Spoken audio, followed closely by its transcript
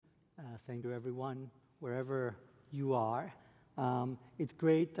Thank you, everyone, wherever you are. It's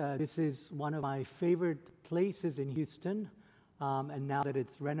great. This is one of my favorite places in Houston. And now that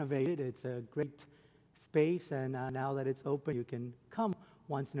it's renovated, it's a great space. And now that it's open, you can come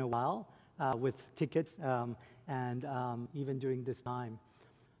once in a while with tickets and even during this time.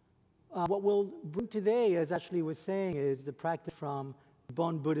 What we'll bring today, as Ashley was saying, is the practice from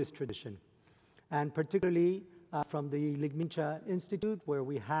Bon Buddhist tradition, and particularly from the Ligmincha Institute, where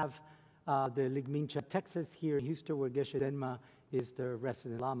we have the Ligmincha Texas here in Houston, where Geshe Denma is the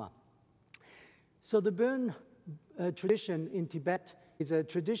resident Lama. So the Bon tradition in Tibet is a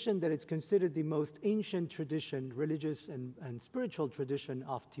tradition that is considered the most ancient tradition, religious and spiritual tradition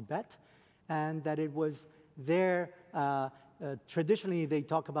of Tibet, and that it was there. Traditionally, they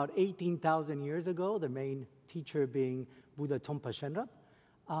talk about 18,000 years ago, the main teacher being Buddha Trungpa Shenrab.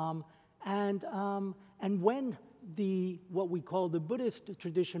 And when what we call the Buddhist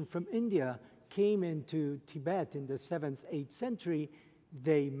tradition from India came into Tibet in the 7th, 8th century,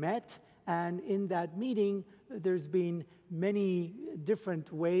 they met, and in that meeting, there's been many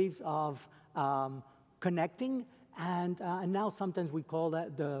different ways of connecting, and now sometimes we call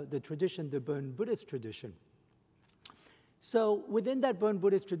that the tradition the Bon Buddhist tradition. So within that Bon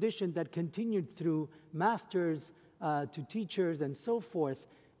Buddhist tradition that continued through masters to teachers and so forth,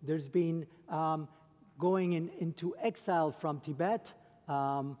 there's been going into exile from Tibet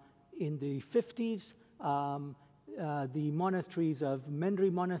in the 50s, the monasteries of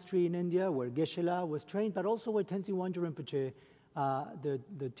Mendri Monastery in India, where Geshe-la was trained, but also where Tenzin Wangyal Rinpoche,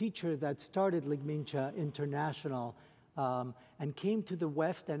 the teacher that started Ligmincha International, and came to the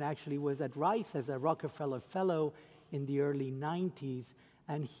West and actually was at Rice as a Rockefeller Fellow in the early 90s,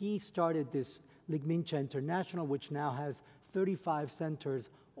 and he started this Ligmincha International, which now has 35 centers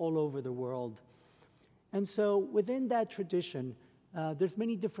all over the world. And so within that tradition, there's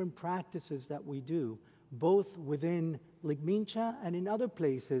many different practices that we do, both within Ligmincha and in other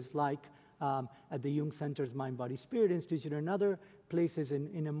places like at the Jung Center's Mind, Body, Spirit Institute and other places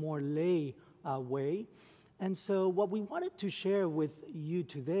in a more lay way. And so what we wanted to share with you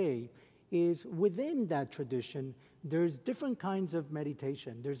today is within that tradition, there's different kinds of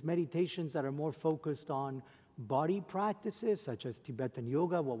meditation. There's meditations that are more focused on body practices, such as Tibetan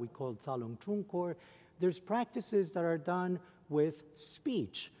yoga, what we call Tsalung Trungkor. There's practices that are done with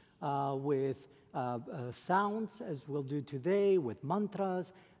speech, with sounds, as we'll do today, with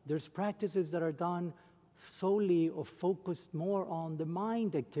mantras. There's practices that are done solely or focused more on the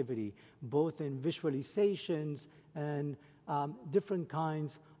mind activity, both in visualizations and different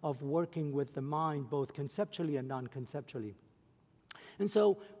kinds of working with the mind, both conceptually and non-conceptually. And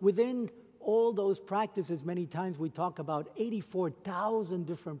so within all those practices, many times we talk about 84,000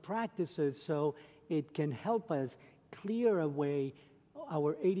 different practices, so it can help us clear away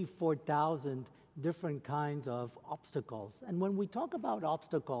our 84,000 different kinds of obstacles. And when we talk about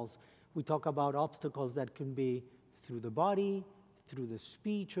obstacles, we talk about obstacles that can be through the body, through the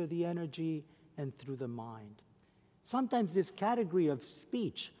speech or the energy, and through the mind. Sometimes this category of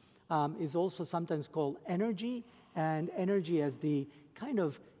speech is also sometimes called energy, and energy as the kind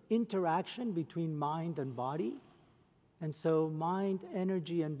of interaction between mind and body. And so mind,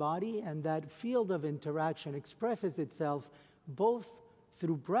 energy, and body, and that field of interaction expresses itself both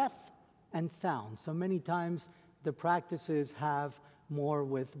through breath and sound. So many times the practices have more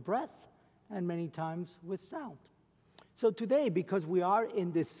with breath and many times with sound. So today, because we are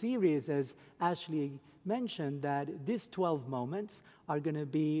in this series, as Ashley mentioned, that these 12 moments are going to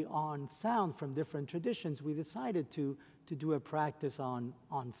be on sound from different traditions, we decided to do a practice on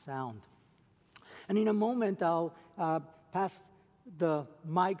sound. And in a moment, I'll pass the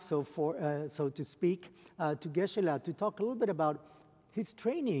mic, so to speak, to Geshe-la to talk a little bit about his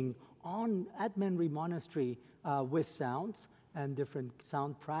training at Mendri Monastery with sounds and different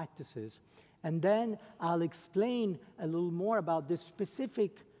sound practices. And then I'll explain a little more about this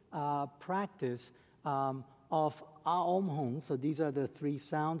specific practice of Aum Hung. So these are the 3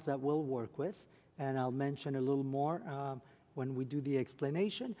 sounds that we'll work with, and I'll mention a little more when we do the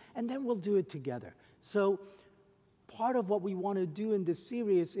explanation, and then we'll do it together. So part of what we want to do in this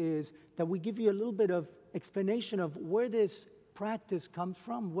series is that we give you a little bit of explanation of where this practice comes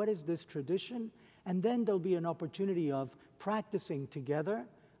from, what is this tradition, and then there'll be an opportunity of practicing together.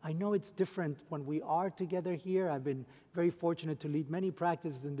 I know it's different when we are together here. I've been very fortunate to lead many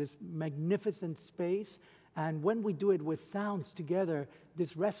practices in this magnificent space, and when we do it with sounds together,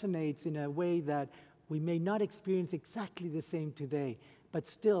 this resonates in a way that we may not experience exactly the same today, but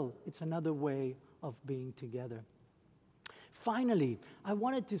still, it's another way of being together. Finally, I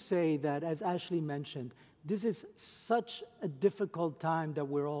wanted to say that, as Ashley mentioned, This is such a difficult time that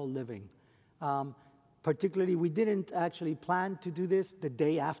we're all living. Particularly, we didn't actually plan to do this the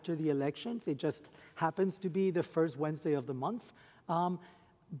day after the elections. It just happens to be the first Wednesday of the month.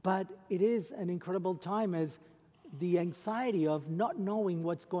 But it is an incredible time as the anxiety of not knowing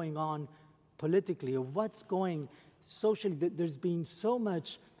what's going on politically or what's going socially. There's been so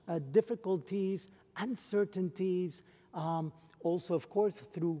much difficulties, uncertainties, also, of course,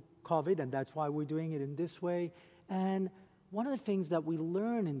 through COVID, and that's why we're doing it in this way. And one of the things that we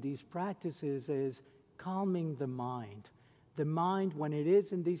learn in these practices is calming the mind. The mind, when it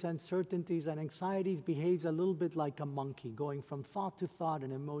is in these uncertainties and anxieties, behaves a little bit like a monkey, going from thought to thought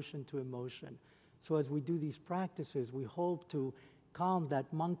and emotion to emotion. So as we do these practices, we hope to calm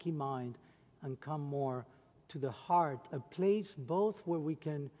that monkey mind and come more to the heart, a place both where we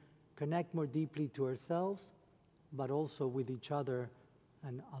can connect more deeply to ourselves, but also with each other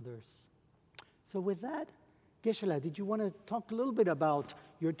and others. So with that, Geshe-la, did you want to talk a little bit about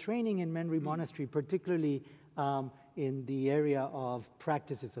your training in Menri Monastery, particularly in the area of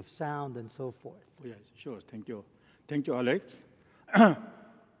practices of sound and so forth? Yes, sure. Thank you. Thank you, Alex.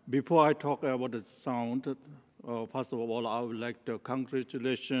 Before I talk about the sound, first of all, I would like to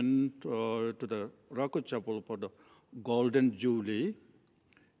congratulate to the Raku Chapel for the Golden Jubilee.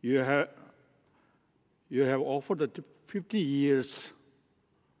 You have offered the 50 years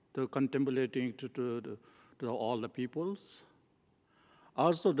to contemplating to all the peoples.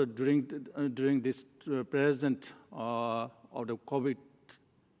 Also, during this present of the COVID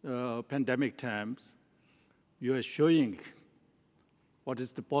pandemic times, you are showing what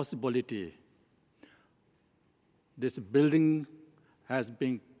is the possibility. This building has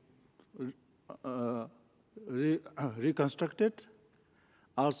been reconstructed.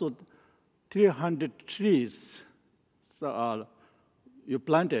 Also, 300 trees you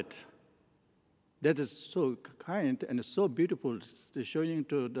planted. That is so kind and so beautiful, showing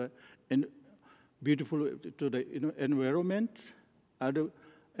to the beautiful to the environment and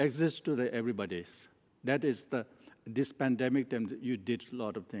exists to the everybody's. That is this pandemic time you did a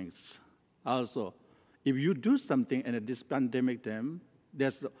lot of things. Also, if you do something in this pandemic time,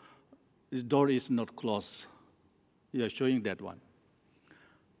 the door is not closed. You are showing that one.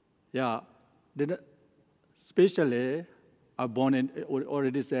 Yeah, then especially I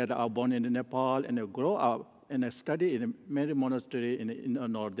already said I born in Nepal and I grow up and I study in a Menri Monastery in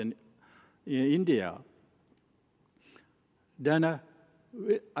northern India. Then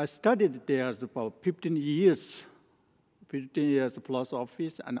I studied there for 15 years plus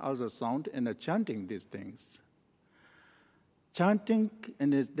office and also sound and chanting these things. Chanting,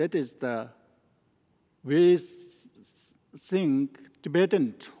 and that is the we sing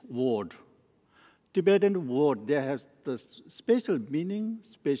Tibetan word. Tibetan word, they have the special meaning,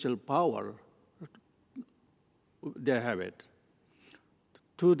 special power. They have it.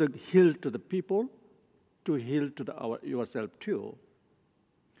 To heal to the people, to heal to yourself too.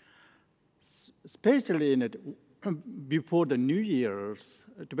 Especially in it, before the New Year's,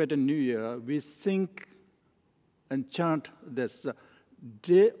 Tibetan New Year, we sing and chant this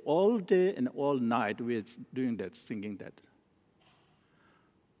all day and all night. We're doing that, singing that.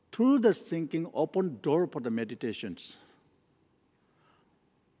 Through the singing, open door for the meditations.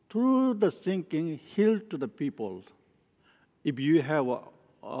 Through the singing, heal to the people. If you have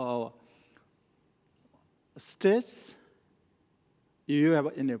stress, you have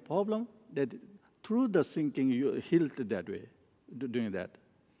any problem, that through the singing, you heal that way, doing that.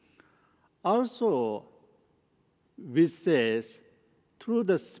 Also, we say, through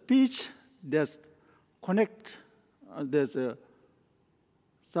the speech, there's connect, there's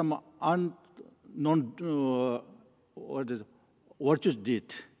some unknown virtues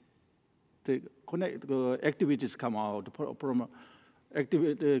deed. The connect activities come out from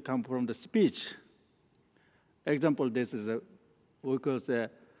activity come from the speech. Example, this is we call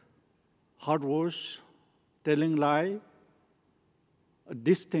hard words, telling lie.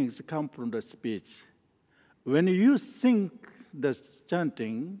 These things come from the speech. When you sing the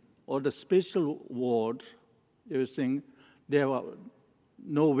chanting or the special word, you sing, there are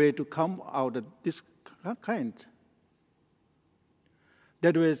no way to come out of this kind.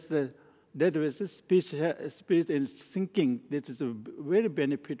 That was a speech in thinking. This is very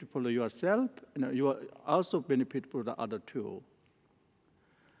beneficial for yourself, and you are also beneficial for the other too.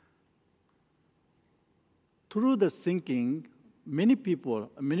 Through the thinking, many people,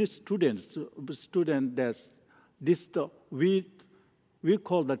 many students that's this we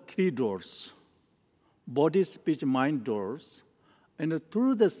call the three doors: body, speech, mind doors. And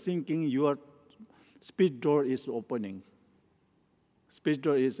through the thinking, your speech door is opening. Speech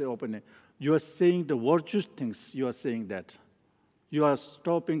door is opening. you are saying the virtuous things, you are saying that. You are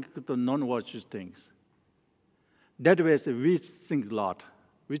stopping the non-virtuous things. That way, we sing a lot.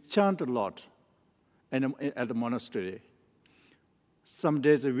 We chant a lot at the monastery. Some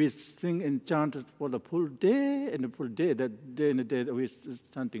days we sing and chant for the full day and the full day. That day and the day we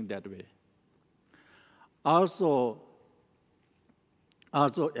chanting that way. Also,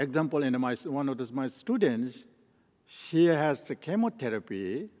 example, in one of my students, she has the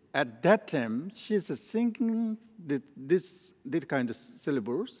chemotherapy. At that time, she's singing this kind of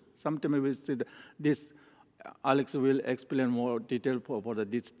syllables. Sometimes we see this. Alex will explain more detail for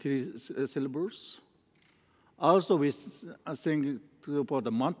these three syllables. Also, we sing for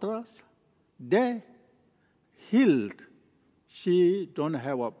the mantras. They healed. She don't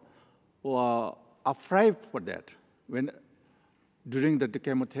have a fright for that during the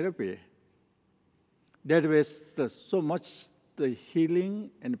chemotherapy. That was so much the healing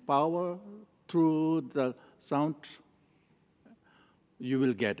and power through the sound. You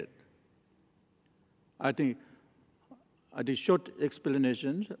will get it. I think the short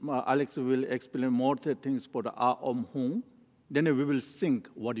explanation, Alex will explain more things for the Om Hum. Then we will sing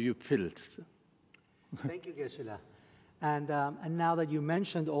what you feel. Thank you, Geshe-la. And now that you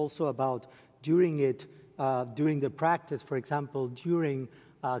mentioned also about during the practice, for example, during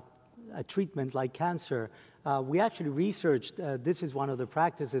a treatment like cancer, we actually researched, this is one of the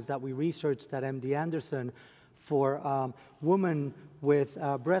practices that we researched at MD Anderson for women with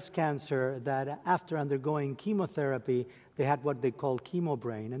breast cancer that after undergoing chemotherapy, they had what they call chemo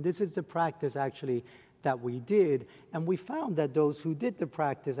brain. And this is the practice actually that we did. And we found that those who did the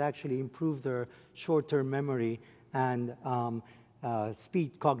practice actually improved their short-term memory and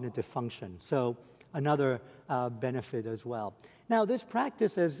speech cognitive function. So another benefit as well. Now, this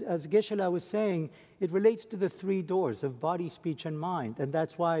practice, as Geshe-la was saying, it relates to the three doors of body, speech, and mind. And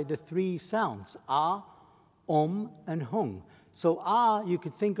that's why the three sounds, A, Om, and Hung. So A, you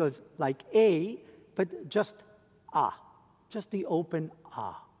could think of like A, but just A, just the open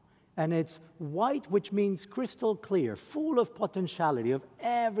A. And it's white, which means crystal clear, full of potentiality, of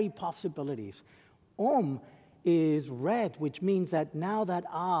every possibilities. Om is red, which means that now that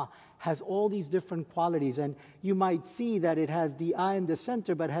A has all these different qualities, and you might see that it has the I in the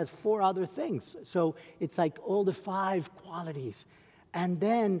center, but has 4 other things. So it's like all the 5 qualities. And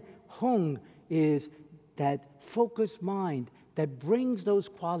then Hung is that focused mind that brings those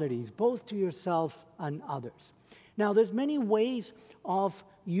qualities both to yourself and others. Now, there's many ways of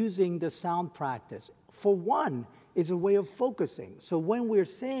using the sound practice. For one, is a way of focusing. So when we're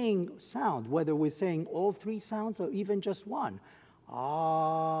saying sound, whether we're saying all 3 sounds or even just one,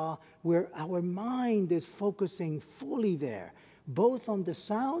 where our mind is focusing fully there, both on the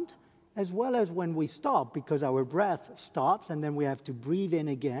sound as well as when we stop, because our breath stops and then we have to breathe in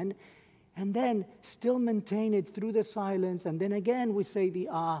again, and then still maintain it through the silence, and then again we say the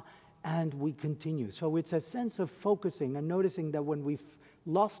and we continue. So it's a sense of focusing and noticing that when we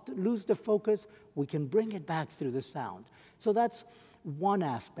lose the focus, we can bring it back through the sound. So that's one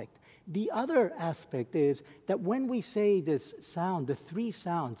aspect. The other aspect is that when we say this sound, the 3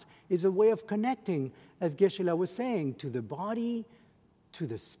 sounds, is a way of connecting, as Geshe-la was saying, to the body, to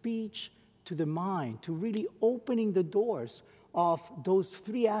the speech, to the mind, to really opening the doors of those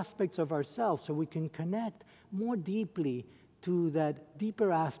 3 aspects of ourselves so we can connect more deeply to that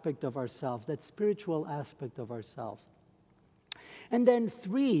deeper aspect of ourselves, that spiritual aspect of ourselves. And then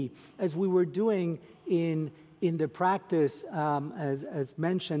 3, as we were doing in the practice, as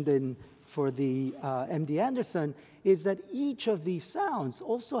mentioned for the MD Anderson, is that each of these sounds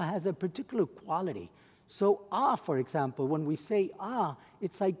also has a particular quality. So for example, when we say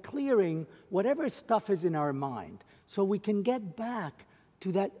it's like clearing whatever stuff is in our mind. So we can get back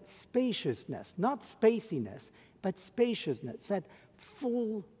to that spaciousness, not spaciness, but spaciousness, that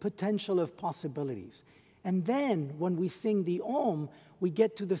full potential of possibilities. And then when we sing the Om, we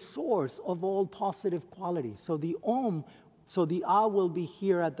get to the source of all positive qualities. So the Om, so the A will be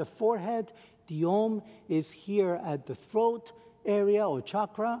here at the forehead, the Om is here at the throat area or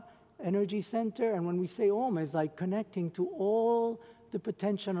chakra, energy center. And when we say Om, it's like connecting to all the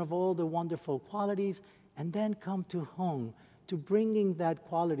potential of all the wonderful qualities, and then come to Hung, to bringing that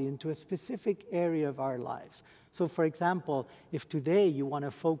quality into a specific area of our lives. So for example, if today you want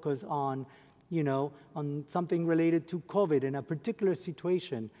to focus on something related to COVID in a particular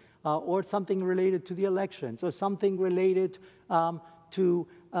situation, or something related to the elections, or something related to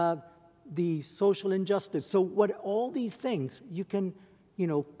the social injustice. So all these things, you can,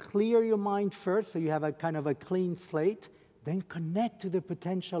 clear your mind first, so you have a kind of a clean slate, then connect to the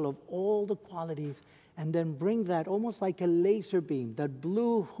potential of all the qualities, and then bring that almost like a laser beam, that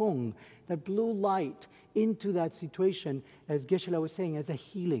blue hung, that blue light into that situation, as Geshe-la was saying, as a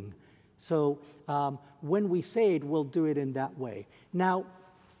healing. So when we say it, we'll do it in that way. Now,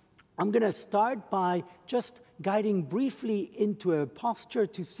 I'm going to start by just guiding briefly into a posture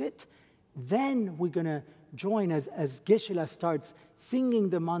to sit. Then we're going to join as Geshe-la starts singing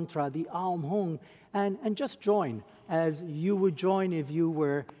the mantra, the Aum Hung, and just join as you would join if you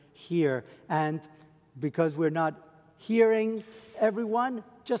were here. And because we're not hearing everyone,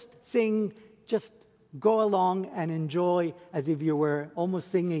 just sing, just go along and enjoy as if you were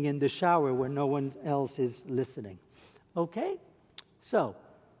almost singing in the shower where no one else is listening. Okay? So,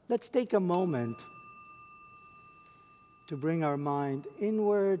 let's take a moment to bring our mind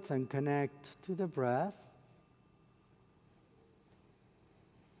inwards and connect to the breath.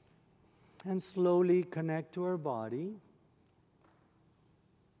 And slowly connect to our body.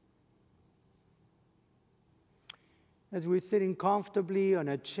 As we're sitting comfortably on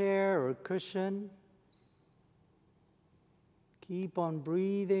a chair or a cushion, keep on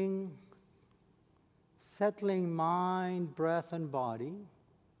breathing, settling mind, breath, and body.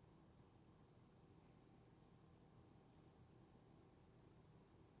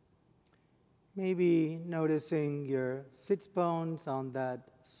 Maybe noticing your sits bones on that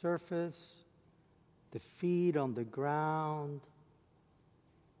surface, the feet on the ground.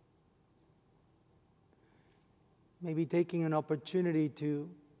 Maybe taking an opportunity to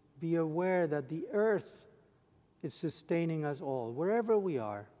be aware that the earth is sustaining us all, wherever we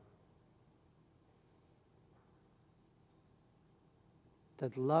are.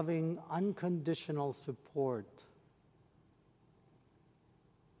 That loving, unconditional support.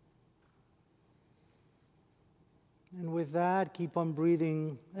 And with that, keep on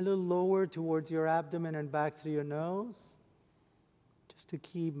breathing a little lower towards your abdomen and back through your nose, just to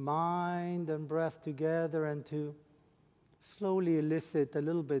keep mind and breath together and to slowly elicit a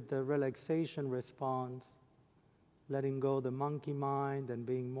little bit the relaxation response, letting go the monkey mind and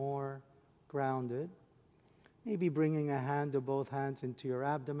being more grounded. Maybe bringing a hand or both hands into your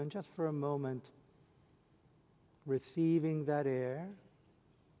abdomen just for a moment, receiving that air.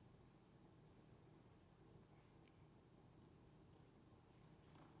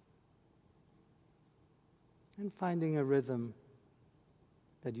 And finding a rhythm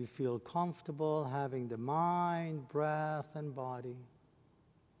that you feel comfortable having the mind, breath, and body.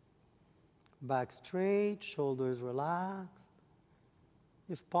 Back straight, shoulders relaxed.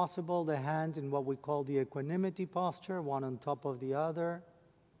 If possible, the hands in what we call the equanimity posture, one on top of the other.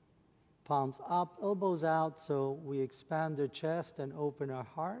 Palms up, elbows out, so we expand the chest and open our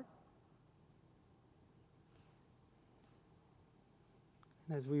heart.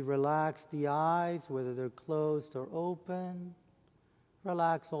 As we relax the eyes, whether they're closed or open,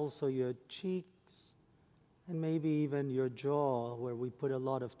 relax also your cheeks and maybe even your jaw, where we put a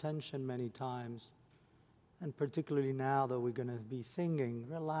lot of tension many times. And particularly now that we're going to be singing,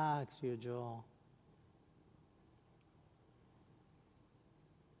 relax your jaw.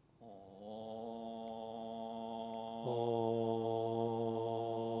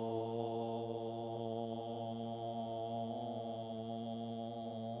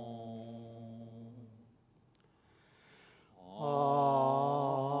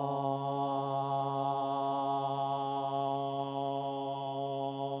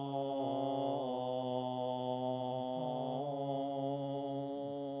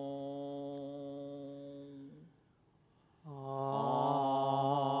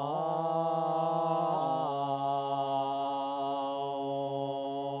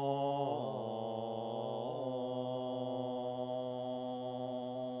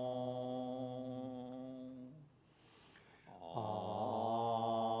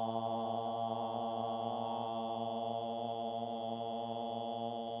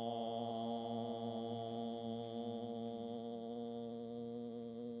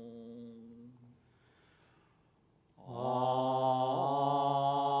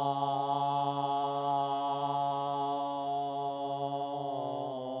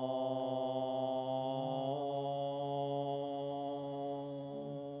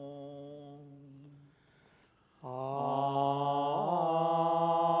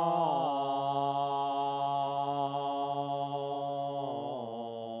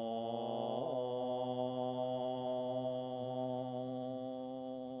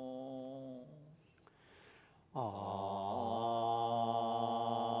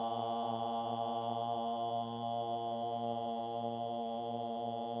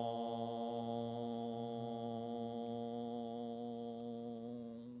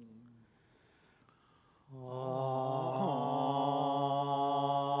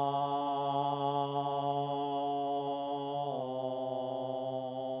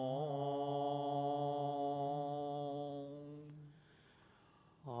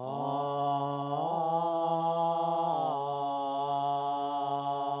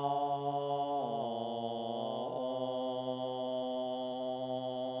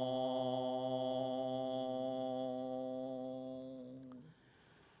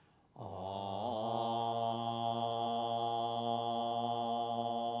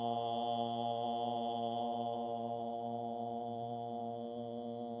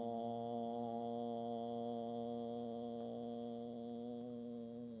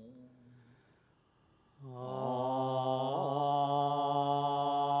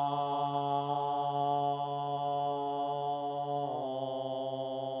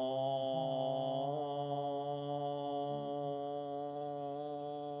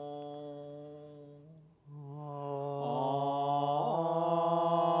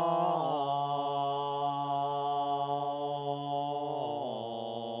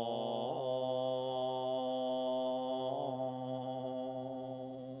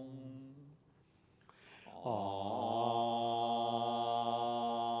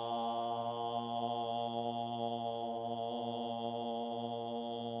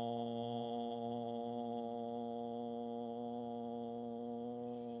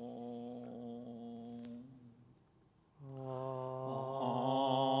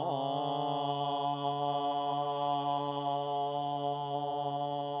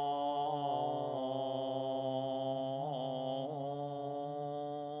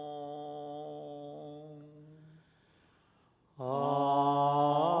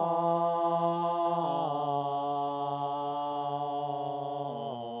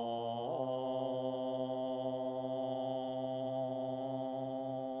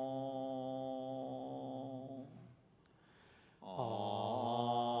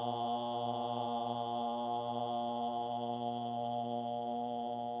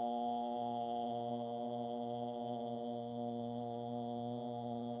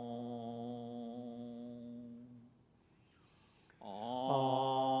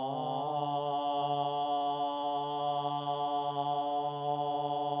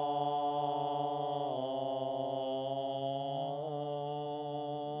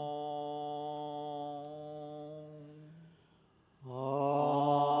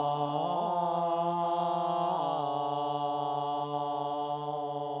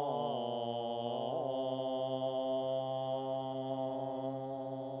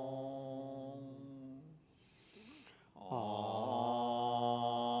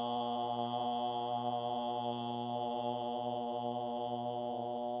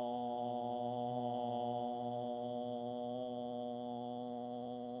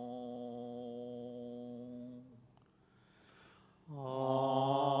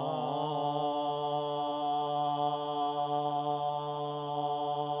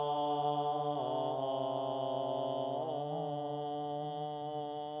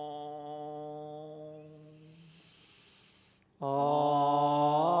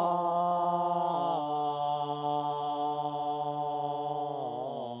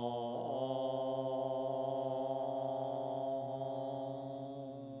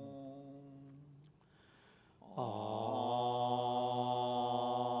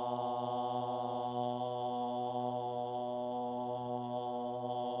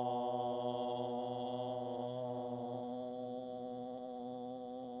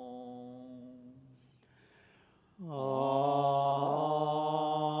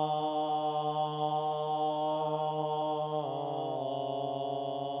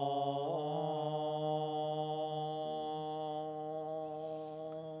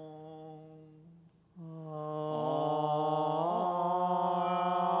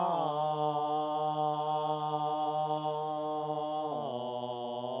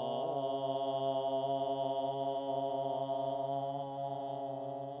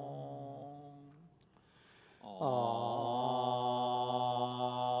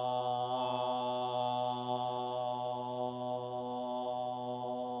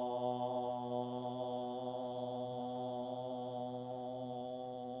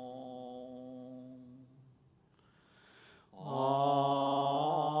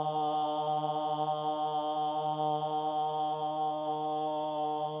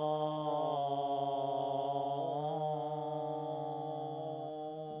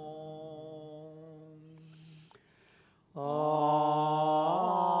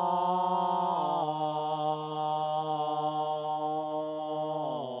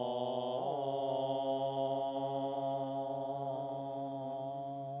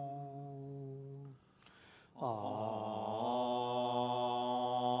 As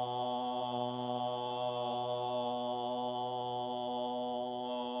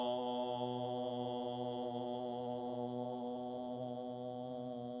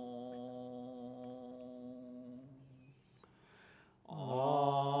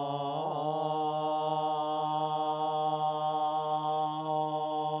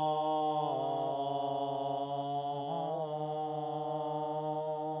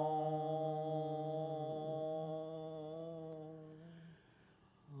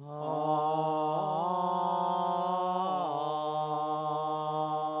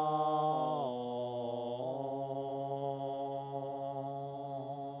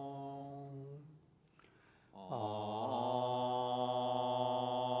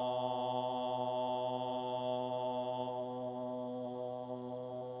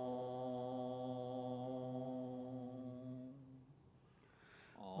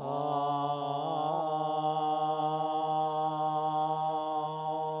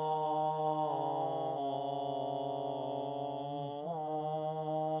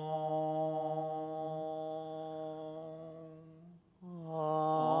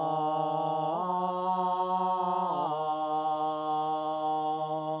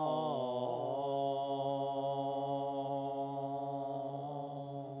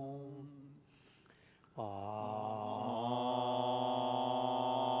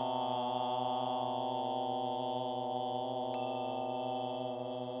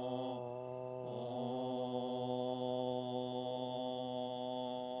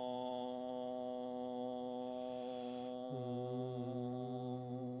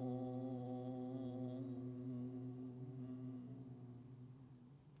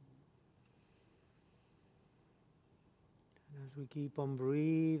we keep on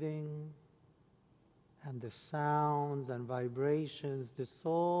breathing, and the sounds and vibrations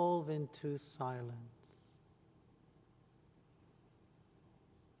dissolve into silence.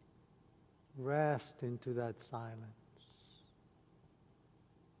 Rest into that silence.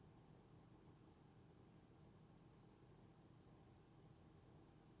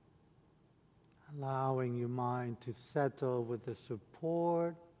 Allowing your mind to settle with the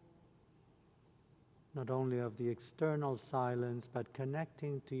support not only of the external silence, but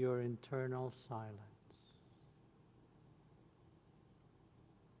connecting to your internal silence.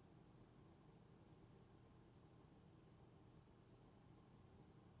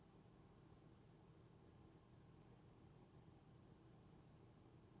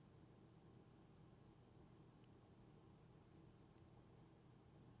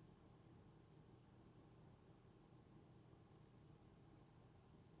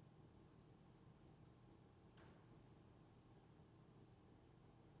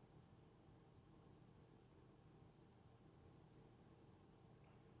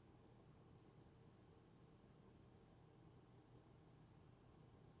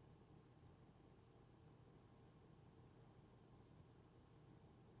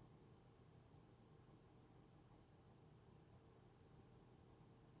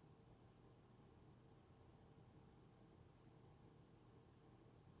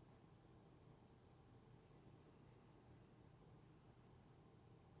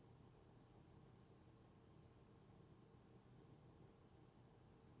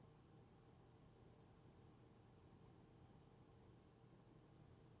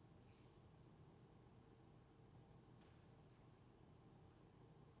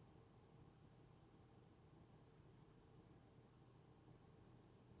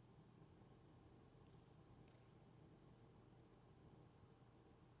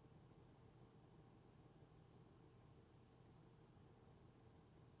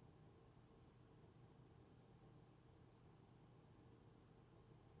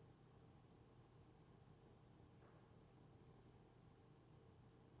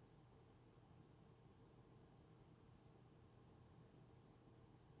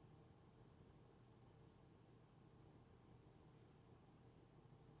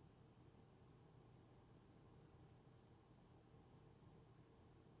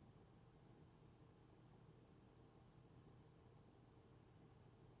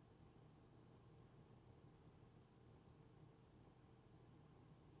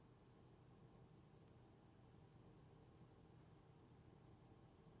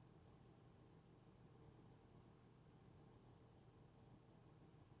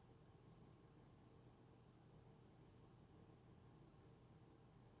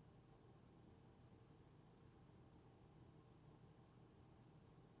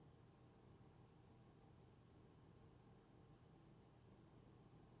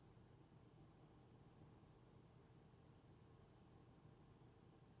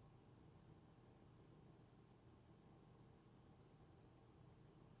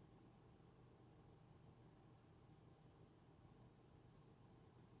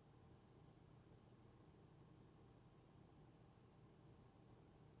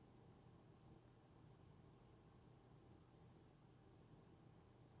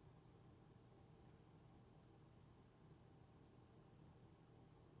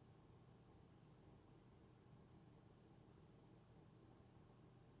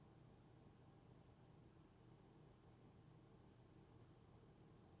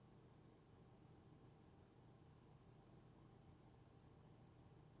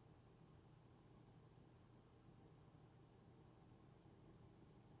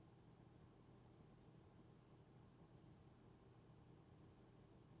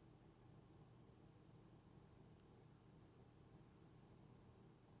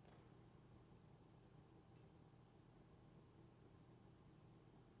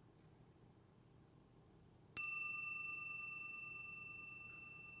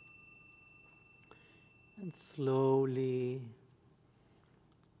 And slowly,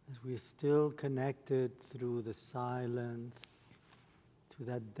 as we're still connected through the silence, to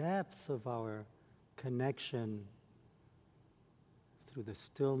that depth of our connection, through the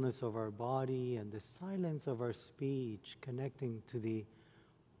stillness of our body and the silence of our speech, connecting to the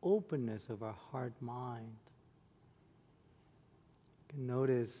openness of our heart-mind. You can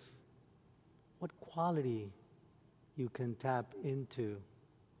notice what quality you can tap into.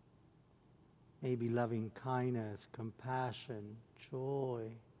 Maybe loving kindness, compassion,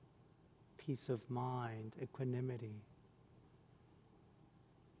 joy, peace of mind, equanimity.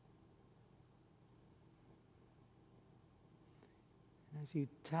 And as you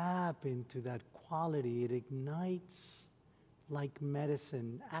tap into that quality, it ignites like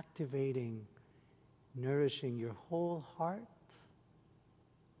medicine, activating, nourishing your whole heart,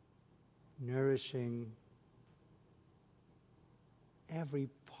 nourishing every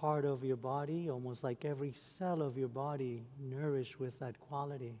part of your body, almost like every cell of your body nourished with that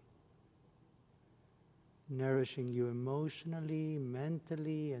quality. Nourishing you emotionally,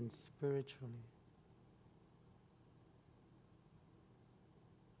 mentally, and spiritually.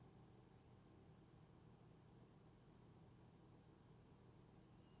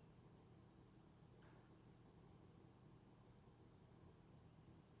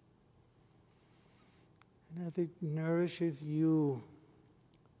 And if it nourishes you,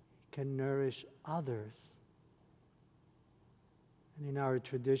 it can nourish others. And in our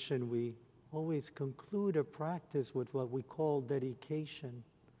tradition, we always conclude a practice with what we call dedication,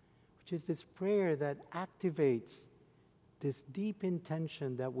 which is this prayer that activates this deep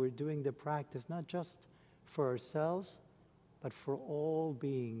intention that we're doing the practice, not just for ourselves, but for all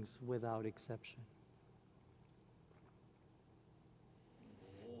beings without exception.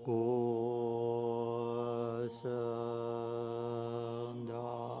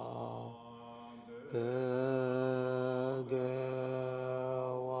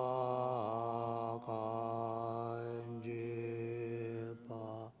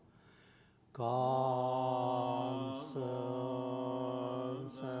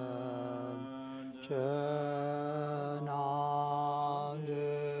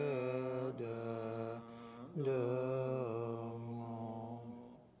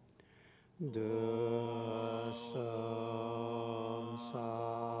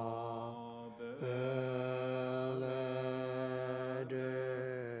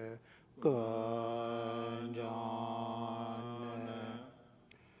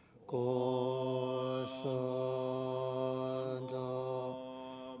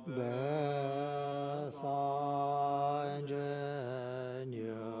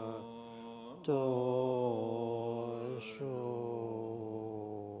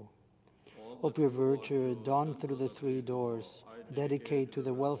 Hope your virtue, dawn through the three doors, dedicate to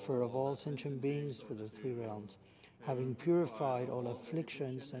the welfare of all sentient beings for the three realms, having purified all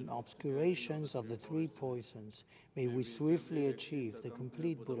afflictions and obscurations of the three poisons, may we swiftly achieve the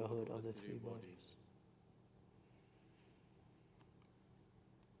complete Buddhahood of the three bodies.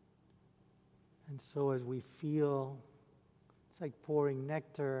 And so as we feel, it's like pouring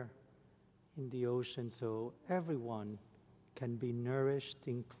nectar in the ocean, so everyone can be nourished,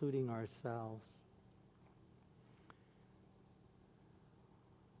 including ourselves.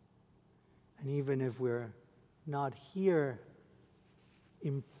 And even if we're not here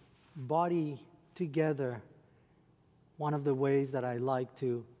in body together, one of the ways that I like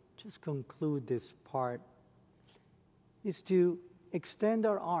to just conclude this part is to extend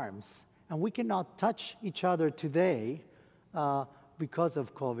our arms. And we cannot touch each other today because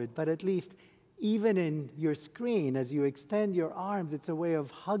of COVID, but at least even in your screen, as you extend your arms, it's a way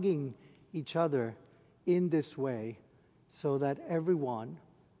of hugging each other in this way so that everyone,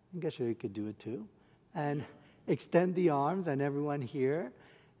 I guess you could do it too, and extend the arms and everyone here.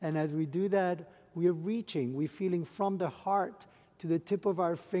 And as we do that, we're reaching, we're feeling from the heart to the tip of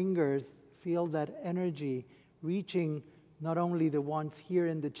our fingers, feel that energy reaching not only the ones here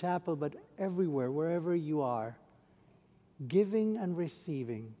in the chapel, but everywhere, wherever you are, giving and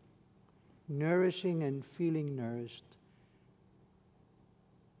receiving, nourishing and feeling nourished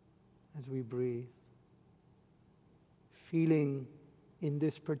as we breathe. Feeling in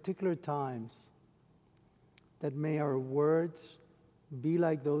these particular times that may our words be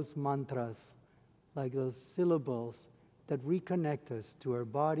like those mantras, like those syllables that reconnect us to our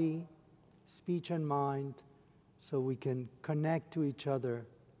body, speech and mind, so we can connect to each other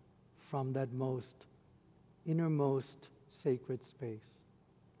from that innermost sacred space.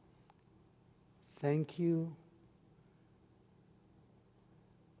 Thank you.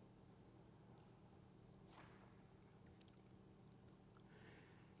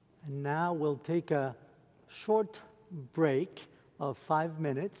 And now we'll take a short break of 5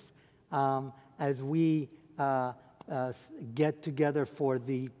 minutes as we get together for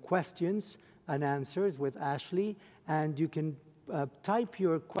the questions and answers with Ashley. And you can type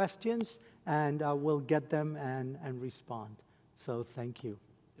your questions, and we'll get them and respond. So thank you.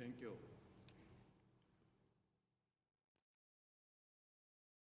 Thank you.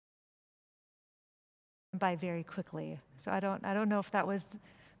 By very quickly. So I don't know if that was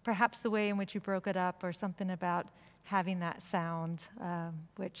perhaps the way in which you broke it up or something about having that sound,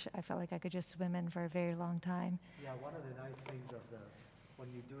 which I felt like I could just swim in for a very long time. Yeah, one of the nice things of when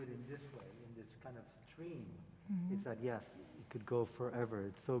you do it in this way, in this kind of stream, is that yes, it could go forever.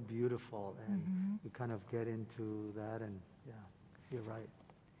 It's so beautiful, and you kind of get into that, and yeah, you're right.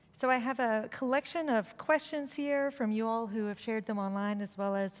 So I have a collection of questions here from you all who have shared them online, as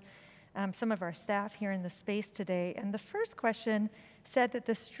well as some of our staff here in the space today. And the first question said that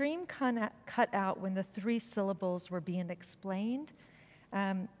the stream cut out when the 3 syllables were being explained.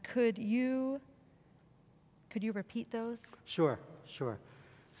 Could you repeat those? Sure.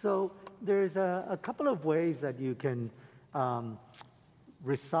 So there's a couple of ways that you can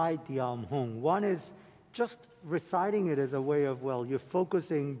recite the Aum Hung. One is just reciting it as a way of, well, you're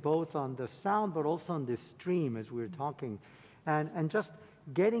focusing both on the sound but also on the stream as we were talking. And just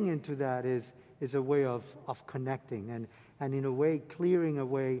getting into that is a way of connecting and in a way clearing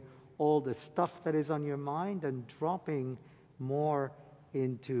away all the stuff that is on your mind and dropping more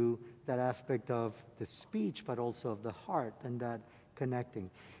into that aspect of the speech but also of the heart and that connecting.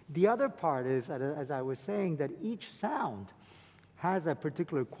 The other part is, as I was saying, that each sound has a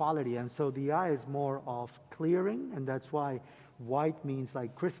particular quality, and so the I is more of clearing, and that's why white means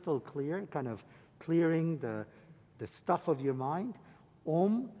like crystal clear, kind of clearing the stuff of your mind.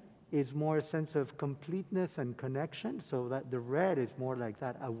 Om is more a sense of completeness and connection, so that the red is more like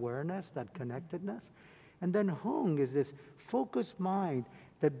that awareness, that connectedness. And then Hung is this focused mind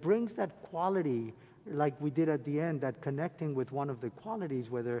that brings that quality, like we did at the end, that connecting with one of the qualities,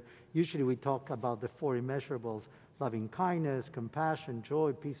 whether usually we talk about the 4 immeasurables, loving kindness, compassion,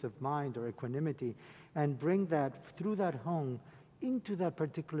 joy, peace of mind, or equanimity, and bring that through that Hung into that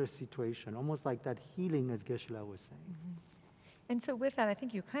particular situation, almost like that healing, as Geshe-la was saying. And so with that, I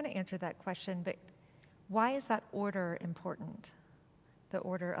think you kind of answered that question, but why is that order important? The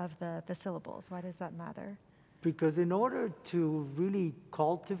order of the syllables, why does that matter? Because in order to really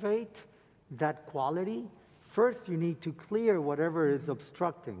cultivate that quality, first you need to clear whatever is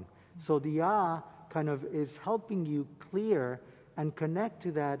obstructing. So the Ah kind of is helping you clear and connect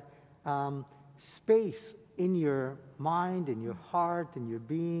to that space in your mind, in your heart, in your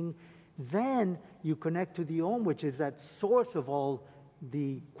being. Then you connect to the Om, which is that source of all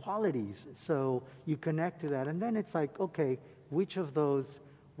the qualities. So you connect to that. And then it's like, okay, which of those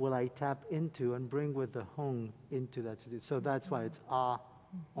will I tap into and bring with the Hung into that? So that's why it's Ah,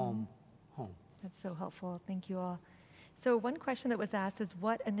 Om, Hung. That's so helpful. Thank you all. So one question that was asked is,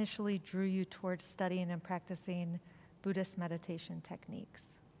 what initially drew you towards studying and practicing Buddhist meditation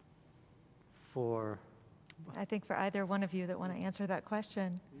techniques? I think for either one of you that want to answer that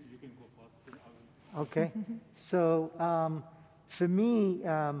question. You can go first. Okay. So for me,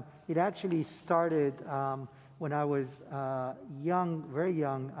 it actually started when I was young, very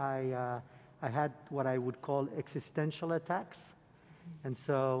young. I had what I would call existential attacks. And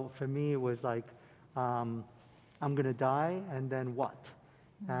so for me, it was like, I'm going to die, and then what?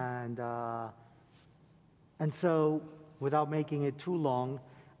 And so without making it too long,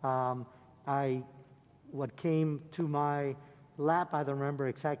 what came to my lap, I don't remember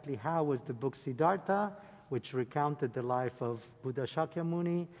exactly how, was the book Siddhartha, which recounted the life of Buddha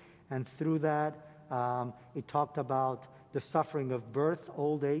Shakyamuni. And through that, it talked about the suffering of birth,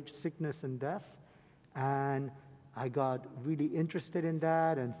 old age, sickness, and death. And I got really interested in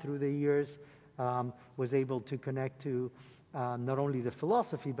that, and through the years, was able to connect to not only the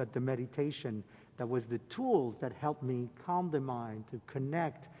philosophy, but the meditation that was the tools that helped me calm the mind, to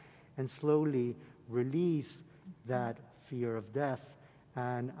connect and slowly release that fear of death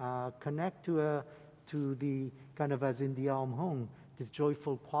and connect to the kind of, as in the Aum Hung, these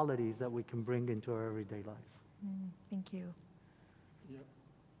joyful qualities that we can bring into our everyday life. Thank you. Yeah,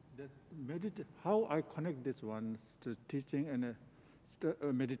 that how I connect this one to teaching and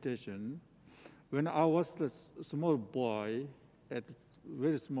meditation. When I was a small boy,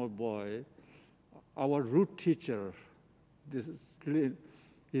 very small boy, our root teacher,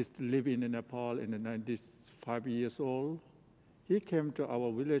 he's living in Nepal in the 95 years old. He came to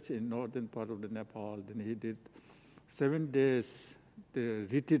our village in northern part of the Nepal. Then he did 7 days, the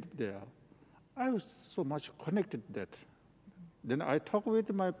retreat there. I was so much connected to that. Then I talked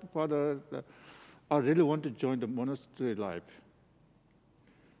with my father, I really want to join the monastery life.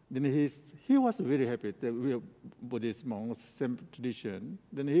 Then he was very happy that we are Buddhist monks, same tradition.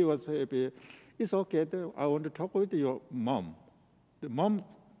 Then he was happy. It's okay. I want to talk with your mom. The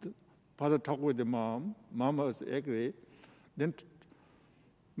father talked with the mom. Mom was agree. Then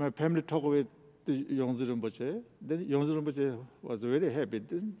my family talked with the Yongzu Rinpoche. Then Yongzu Rinpoche was very happy.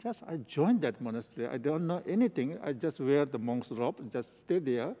 Then just I joined that monastery. I don't know anything. I just wear the monk's robe, just stay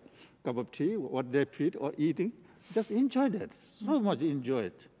there, cup of tea, what they feed or eating. Just enjoy that. So much enjoy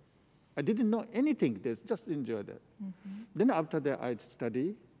it. I didn't know anything. Just enjoy that. Then after that, I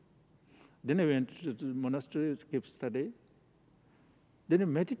study. Then I went to the monastery to keep study.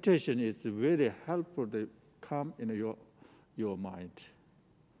 Then meditation is very helpful to calm in your mind.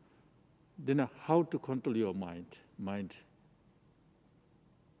 Then how to control your mind.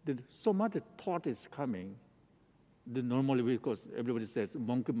 Then so much thought is coming. Then normally, because everybody says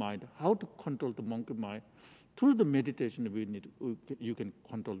monkey mind, how to control the monkey mind? Through the meditation, you can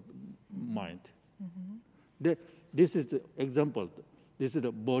control mind. This is the example. This is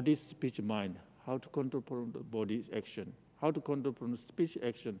the body, speech, mind. How to control from the body action. How to control from the speech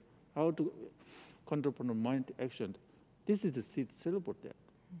action. How to control from the mind action. This is the seed syllable there.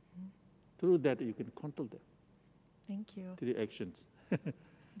 Through that, you can control them. Thank you. Three actions. I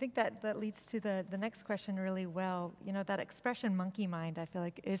think that leads to the next question really well. You know, that expression monkey mind, I feel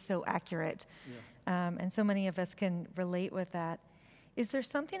like is so accurate. And so many of us can relate with that. Is there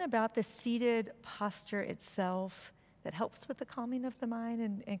something about the seated posture itself that helps with the calming of the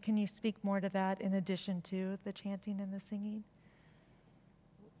mind? And can you speak more to that in addition to the chanting and the singing?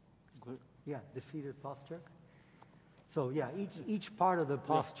 Good. Yeah, the seated posture. So yeah, each part of the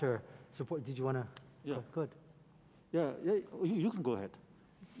posture support. Did you want to? Yeah. Oh, good. Yeah, you can go ahead.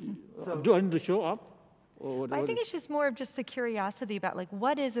 So- Do I need to show up? Or what, I think it's just more of just a curiosity about like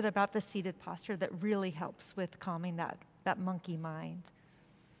what is it about the seated posture that really helps with calming that monkey mind?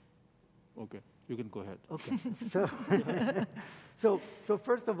 Okay, you can go ahead. Okay. So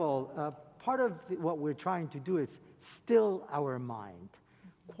first of all, part of what we're trying to do is still our mind,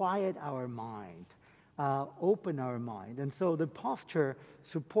 quiet our mind, open our mind. And so the posture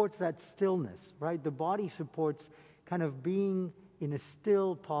supports that stillness, right? The body supports kind of being in a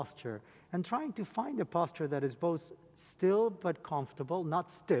still posture and trying to find a posture that is both still but comfortable,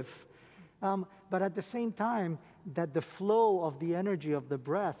 not stiff, but at the same time that the flow of the energy of the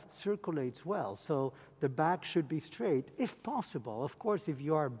breath circulates well. So the back should be straight, if possible. Of course, if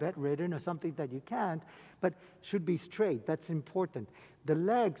you are bedridden or something that you can't, but should be straight. That's important. The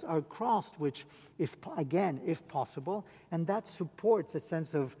legs are crossed, which, if possible, and that supports a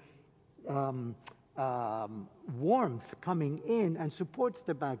sense of warmth coming in and supports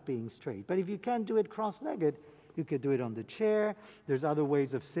the back being straight. But if you can't do it cross-legged, you could do it on the chair. There's other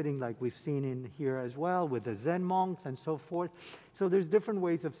ways of sitting like we've seen in here as well with the Zen monks and so forth. So there's different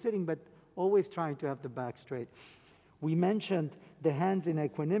ways of sitting, but always trying to have the back straight. We mentioned the hands in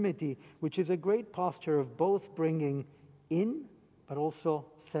equanimity, which is a great posture of both bringing in, but also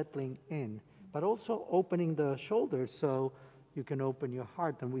settling in, but also opening the shoulders so you can open your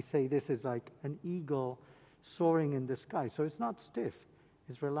heart. And we say this is like an eagle soaring in the sky. So it's not stiff,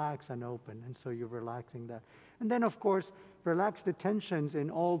 it's relaxed and open. And so you're relaxing that. And then, of course, relax the tensions in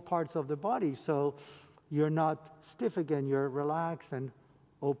all parts of the body. So you're not stiff again, you're relaxed and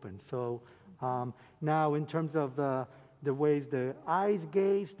open. So now in terms of the ways the eyes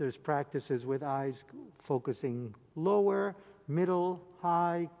gaze, there's practices with eyes focusing lower, middle,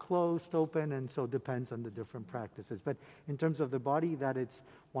 high, closed, open, and so depends on the different practices. But in terms of the body, that it's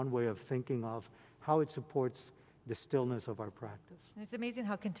one way of thinking of how it supports the stillness of our practice. It's amazing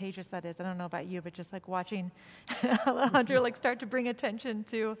how contagious that is. I don't know about you, but just like watching Alejandro like start to bring attention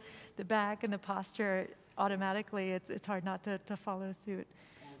to the back and the posture automatically, it's hard not to follow suit.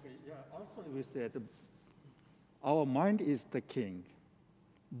 Okay, yeah. Also, we said our mind is the king,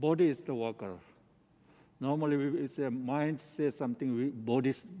 body is the worker. Normally, we say mind says something, body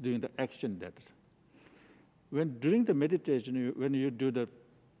is doing the action that. When during the meditation, when you do the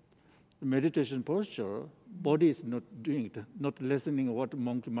meditation posture, body is not doing it, not listening what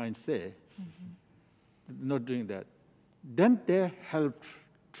monkey mind say, not doing that. Then they help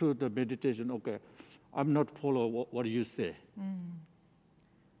through the meditation. Okay, I'm not follow what you say.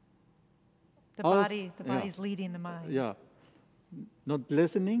 The body's leading the mind. Yeah, not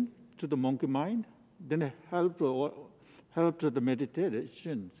listening to the monkey mind. Then help to the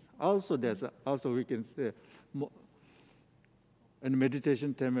meditation. Also, also we can say in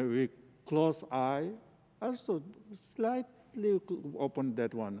meditation time we close eye, also slightly open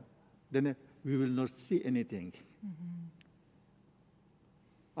that one. Then we will not see anything.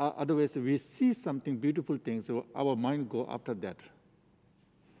 otherwise we see something beautiful things, so our mind go after that.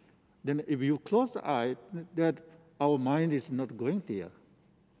 Then if you close the eye, that our mind is not going there.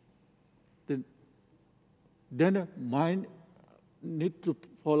 Then mind need to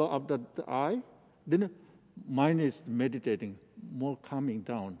follow after the eye. Then mind is meditating, more calming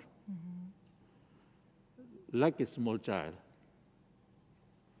down, like a small child.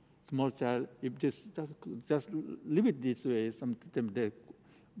 Small child, if just leave it this way, sometimes they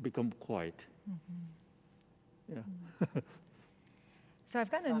become quiet. Yeah. So I've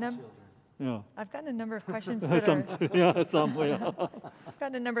gotten a number. Yeah. I've gotten a number of questions that are. Yeah, somewhere. I've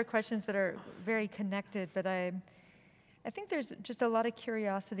gotten a number of questions that are very connected, but I think there's just a lot of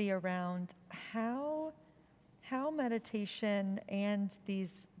curiosity around how meditation and the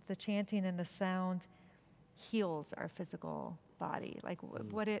chanting and the sound heals our physical body. Like,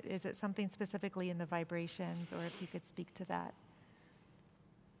 is it something specifically in the vibrations, or if you could speak to that?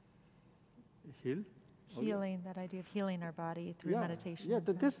 Heal? Healing, that idea of healing our body through meditation. Yeah,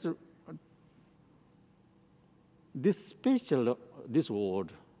 and sound. this special, this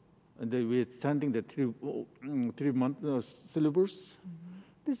word, and we're chanting the three syllables.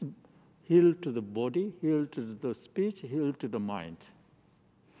 This heal to the body, heal to the speech, heal to the mind.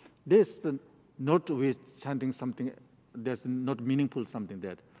 This not we're chanting something that's not meaningful something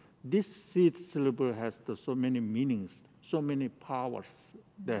that. This seed syllable has so many meanings, so many powers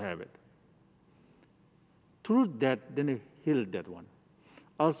they have it. Through that, then we heal that one.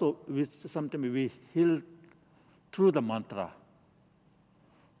 Also, sometimes we heal through the mantra.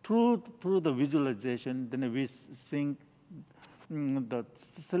 Through the visualization, then we sing the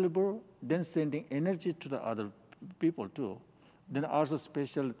syllable, then sending energy to the other people too. Then also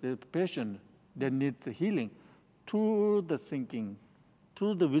special the patient, they need the healing through the thinking,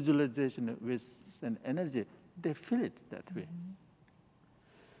 through the visualization with an energy. They feel it that way.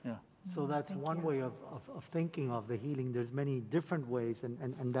 Yeah. So that's one way of thinking of the healing. There's many different ways,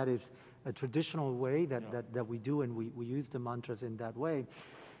 and that is a traditional way that we do, and we use the mantras in that way.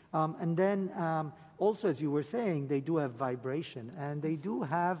 And then also, as you were saying, they do have vibration, and they do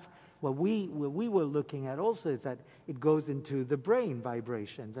have, what we were looking at also is that it goes into the brain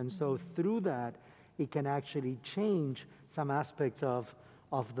vibrations. And so through that, it can actually change some aspects of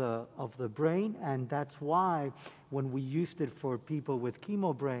the brain, and that's why when we used it for people with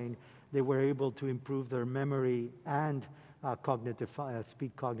chemo brain, they were able to improve their memory and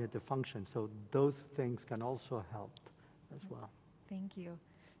speak cognitive function. So those things can also help as well. Thank you.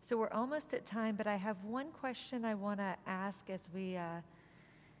 So we're almost at time, but I have one question I want to ask as we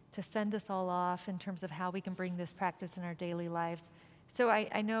to send us all off in terms of how we can bring this practice in our daily lives. So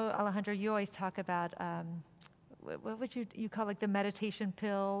I know, Alejandro, you always talk about what would you call, like, the meditation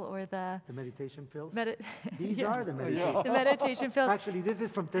pill or the meditation pills? These Yes. Are the meditation The meditation pills. Actually, this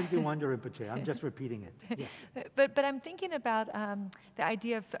is from Tenzin Wangyal Rinpoche. I'm just repeating it. Yes. But I'm thinking about the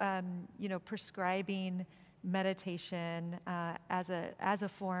idea of prescribing meditation as a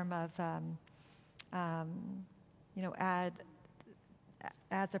form of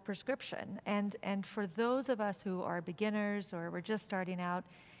as a prescription, and for those of us who are beginners or we're just starting out,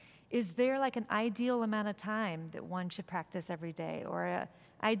 is there like an ideal amount of time that one should practice every day, or an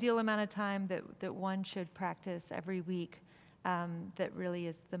ideal amount of time that one should practice every week that really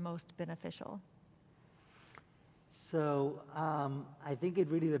is the most beneficial? So I think it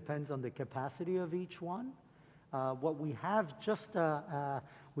really depends on the capacity of each one. What we have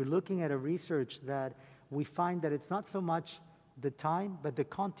we're looking at a research that we find that it's not so much the time, but the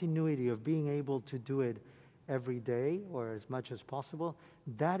continuity of being able to do it every day or as much as possible.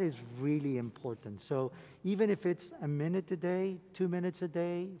 That is really important. So even if it's a minute a day, 2 minutes a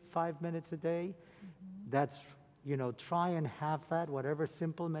day, 5 minutes a day, that's, try and have that, whatever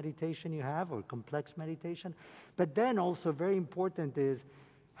simple meditation you have or complex meditation. But then also very important is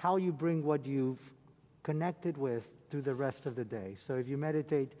how you bring what you've connected with through the rest of the day. So if you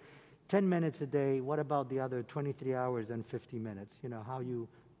meditate 10 minutes a day, what about the other 23 hours and 50 minutes? How you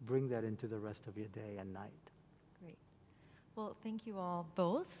bring that into the rest of your day and night. Great. Well, thank you all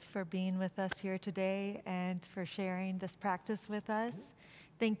both for being with us here today and for sharing this practice with us.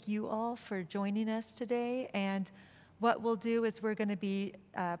 Thank you all for joining us today. And what we'll do is we're going to be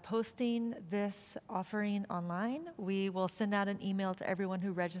posting this offering online. We will send out an email to everyone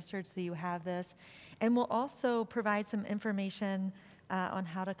who registered so you have this. And we'll also provide some information on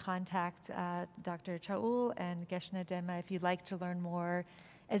how to contact Dr. Chaul and Geshe Dema if you'd like to learn more,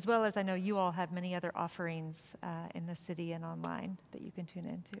 as well as I know you all have many other offerings in the city and online that you can tune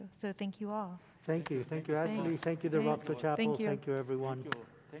into. So thank you all. Thank you. Thank you, Ashley. Thank you, the Rockford Chapel. Thank you. Thank you, everyone.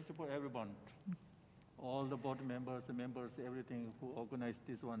 Thank you for everyone. all the board members, the members, everything who organized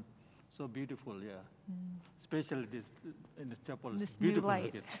this one. So beautiful, yeah. Especially this in the chapel. This It's new beautiful.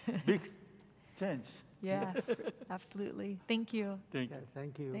 light. Again. Big change. Yes, absolutely. Thank you. Thank you. Yeah,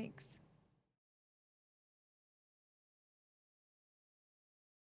 thank you. Thanks.